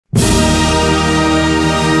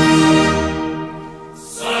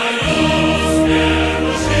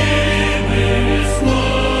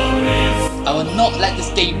not let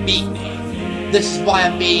this game beat me. This is why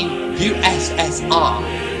I'm being USSR.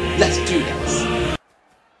 Let's do this.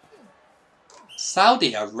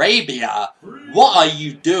 Saudi Arabia, what are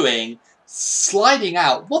you doing? Sliding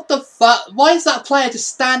out. What the fuck? Why is that player just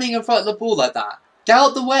standing in front of the ball like that? Get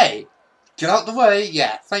out the way. Get out the way.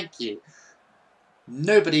 Yeah, thank you.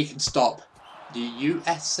 Nobody can stop the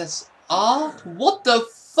USSR. What the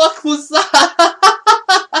fuck was that?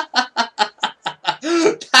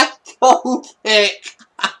 That goal kick.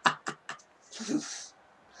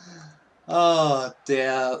 Oh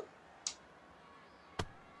dear.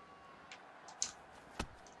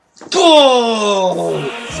 Goal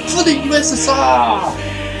for the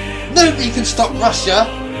USSR. Nobody can stop Russia.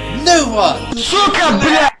 No one.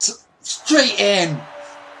 Straight in.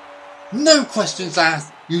 No questions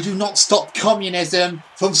asked. You do not stop communism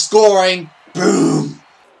from scoring. Boom.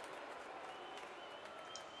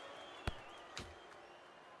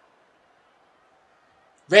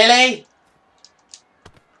 Really?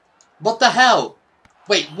 What the hell?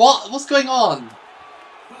 Wait, what? What's going on?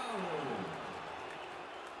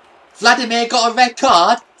 Vladimir got a red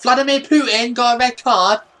card? Vladimir Putin got a red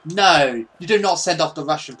card? No, you do not send off the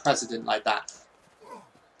Russian president like that.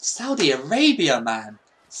 Saudi Arabia, man.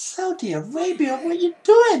 Saudi Arabia, what are you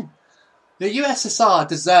doing? The USSR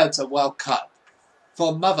deserves a World Cup.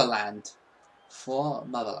 For motherland. For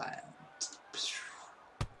motherland.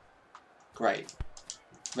 Great.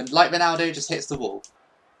 Like Ronaldo just hits the wall.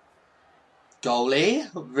 Goalie?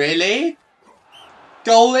 Really?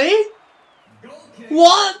 Goalie?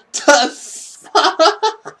 What the fuck?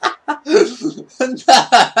 No!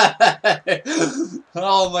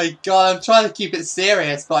 Oh my god, I'm trying to keep it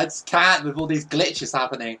serious, but I just can't with all these glitches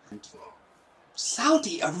happening.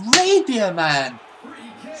 Saudi Arabia, man!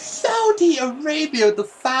 Saudi Arabia with the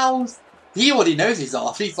fouls. He already knows he's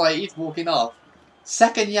off. He's walking off.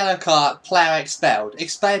 Second yellow card, player expelled.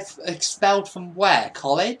 Expelled from where?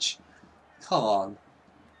 College? Come on.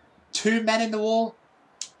 2 men in the wall?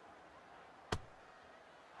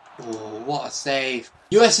 Oh, what a save.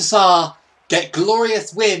 USSR get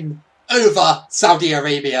glorious win over Saudi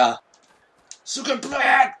Arabia.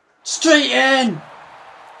 Straight in.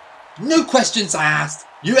 No questions asked.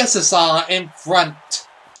 USSR in front.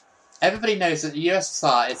 Everybody knows that the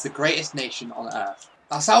USSR is the greatest nation on earth.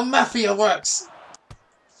 That's how mafia works.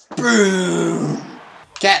 Boom.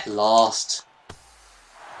 Get lost.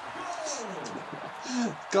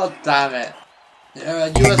 God damn it.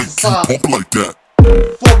 USSR. Like that.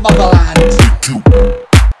 For motherland.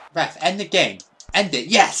 Ref, end the game. End it.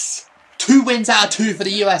 Yes. 2 wins out of 2 for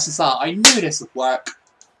the USSR. I knew this would work.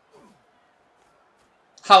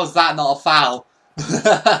 How is that not a foul?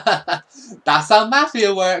 That's how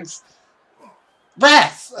mafia works.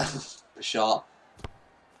 Ref. Shot.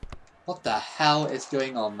 What the hell is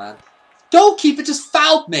going on, man? Goalkeeper just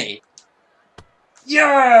fouled me.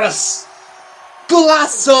 Yes.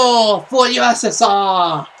 Golazo for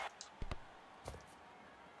USSR.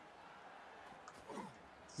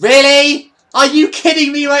 Really? Are you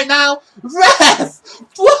kidding me right now? Ref!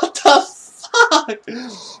 What the fuck?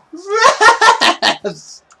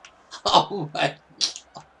 Ref! Oh my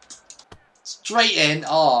god. Straight in.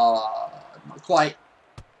 Oh, not quite.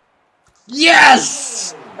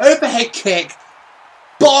 Yes! Overhead kick.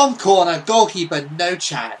 Bottom corner. Goalkeeper. No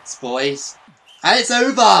chance, boys. And it's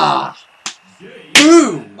over.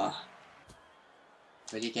 Boom!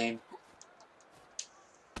 Ready, game?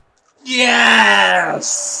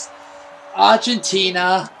 Yes!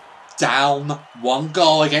 Argentina down 1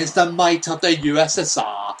 goal against the might of the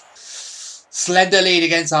USSR. Slender lead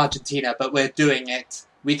against Argentina, but we're doing it.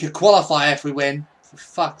 We could qualify if we win. For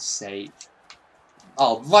fuck's sake.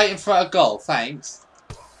 Oh, right in front of goal, thanks.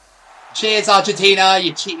 Cheers, Argentina,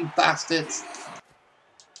 you cheating bastards.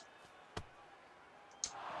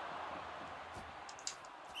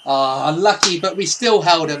 Unlucky, but we still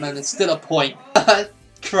held them and it's still a point.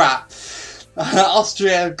 Crap.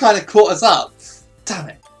 Austria kind of caught us up. Damn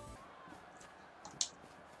it.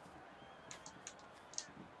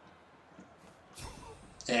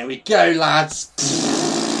 There we go, lads.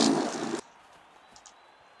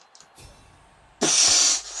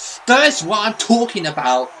 That's what I'm talking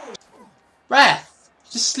about. Ref,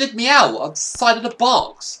 just slid me out on the side of the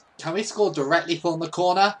box. Can we score directly from the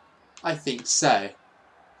corner? I think so.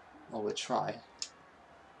 Well, we'll try.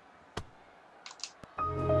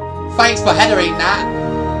 Thanks for headering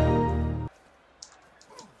that.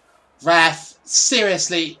 Ref,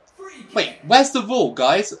 seriously. Wait, where's the wall,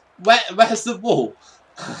 guys? Where's the wall?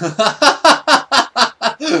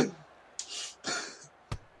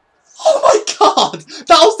 Oh my god!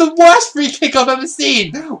 That was the worst free kick I've ever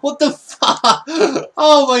seen! What the fuck?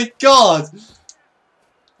 Oh my god!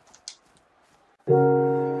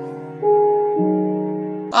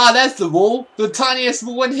 Ah, there's the wall. The tiniest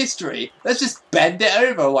wall in history. Let's just bend it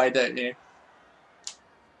over, why don't you?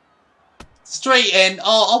 Straight in.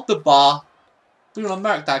 Oh, off the bar. We're gonna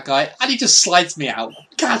murk that guy. And he just slides me out.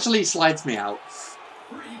 Casually slides me out.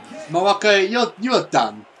 Morocco, you're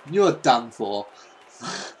done. You're done for.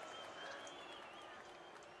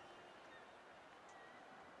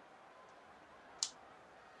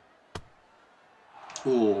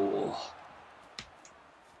 Ooh.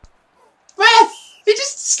 Ref! He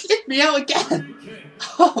just slid me out again!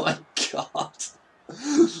 Oh my god.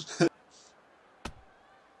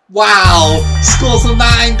 Wow! Scores from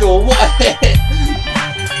that angle! What a hit!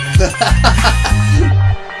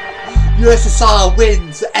 USSR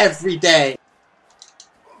wins every day.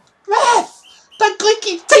 Ref! That guy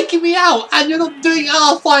keeps taking me out and you're not doing...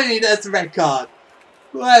 Oh, finally there's the red card.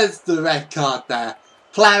 Where's the red card there?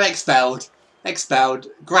 Player expelled. Expelled.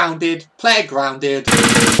 Grounded. Player grounded.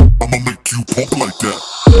 I'ma make you pop like that.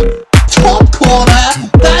 Top corner!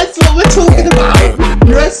 That's what we're talking about!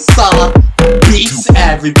 USSR beats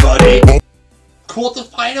everybody!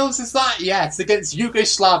 Quarterfinals, is that? Yes, against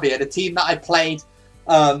Yugoslavia, the team that I played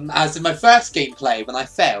as in my first gameplay when I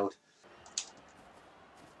failed.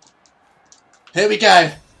 Here we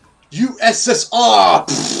go. USSR!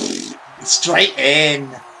 Pfft, straight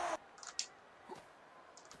in.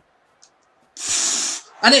 Pfft,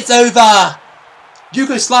 and it's over!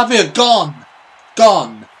 Yugoslavia gone!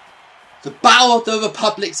 Gone! The Battle of the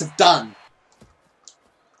Republics have done.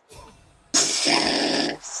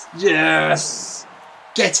 Yes!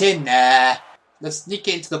 Get in there! Let's sneak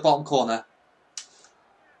it into the bottom corner.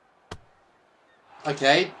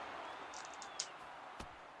 Okay.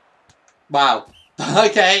 Wow.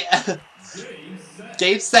 Okay.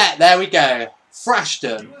 Game set, there we go.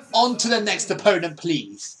 Frashton. On to the next opponent,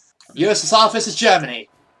 please. USSR versus Germany.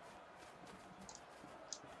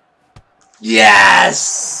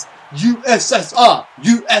 Yes! USSR!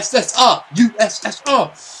 USSR!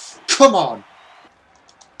 USSR! Come on!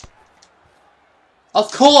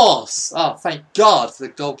 Of course! Oh, thank God for the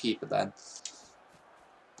goalkeeper then.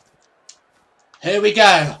 Here we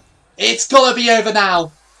go. It's gotta be over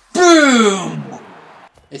now. Boom!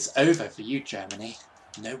 It's over for you, Germany.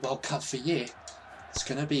 No World Cup for you. It's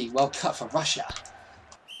gonna be World Cup for Russia.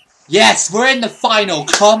 Yes, we're in the final.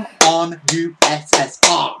 Come on,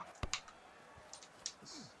 USSR.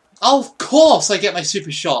 Oh, of course I get my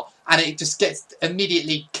super shot and it just gets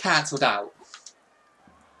immediately cancelled out.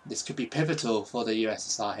 This could be pivotal for the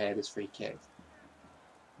USSR here, this free kick.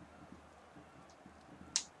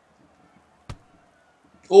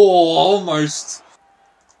 Oh, almost.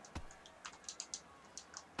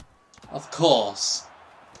 Of course.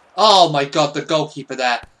 Oh my god, the goalkeeper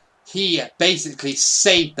there. He basically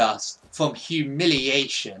saved us from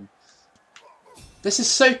humiliation. This is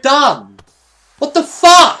so dumb. What the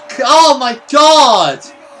fuck? Oh my god!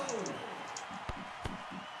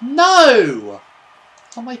 No!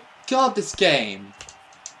 Oh my god, this game.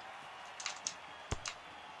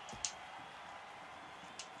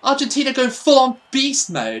 Argentina going full on beast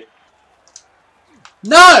mode.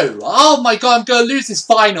 No! Oh my god, I'm going to lose this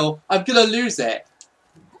final. I'm going to lose it.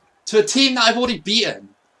 To a team that I've already beaten.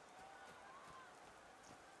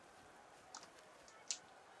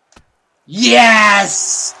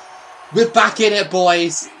 Yes! We're back in it,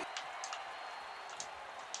 boys.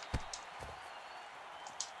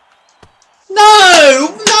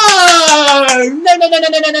 No! No! No, no, no, no,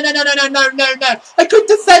 no, no, no, no, no, no, no, no, no. I couldn't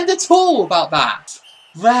defend at all about that.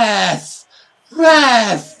 Ref!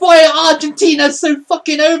 Ref! Why are Argentina so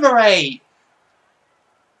fucking overrated?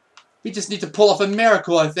 We just need to pull off a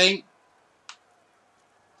miracle, I think.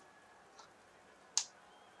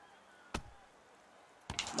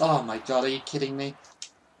 Oh my god, are you kidding me?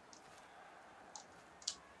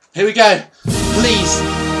 Here we go. Please.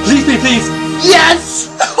 Please, please, please. Yes!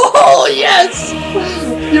 Oh, yes!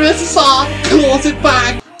 USSR claws it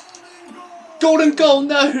back. Golden goal,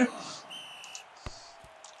 no.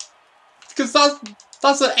 Because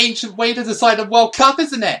that's an ancient way to decide a World Cup,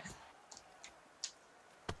 isn't it?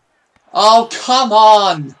 Oh, come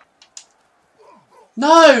on.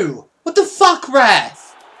 No. What the fuck,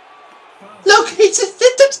 ref? Look, he's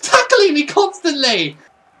just tackling me constantly.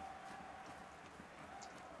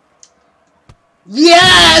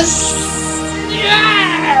 Yes!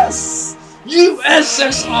 Yes!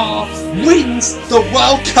 USSR wins the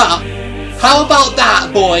World Cup! How about that,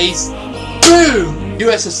 boys? Boom!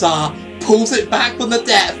 USSR pulls it back from the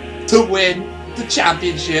depth to win the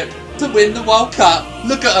championship, to win the World Cup.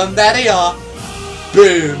 Look at them, there they are.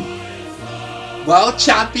 Boom! World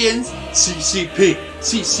champions, CCP,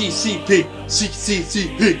 CCCP,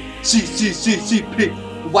 CCCP,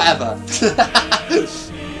 CCCP, whatever.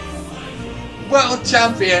 world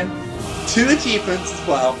champion, 2 achievements as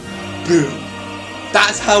well. Boom.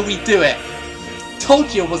 That's how we do it.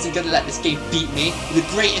 Told you I wasn't going to let this game beat me. The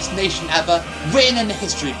greatest nation ever, written in the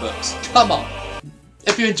history books. Come on.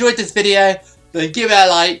 If you enjoyed this video, then give it a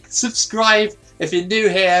like, subscribe if you're new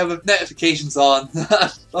here with notifications on.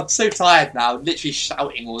 I'm so tired now, I'm literally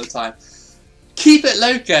shouting all the time. Keep it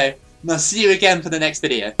loco, and I'll see you again for the next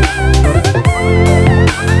video.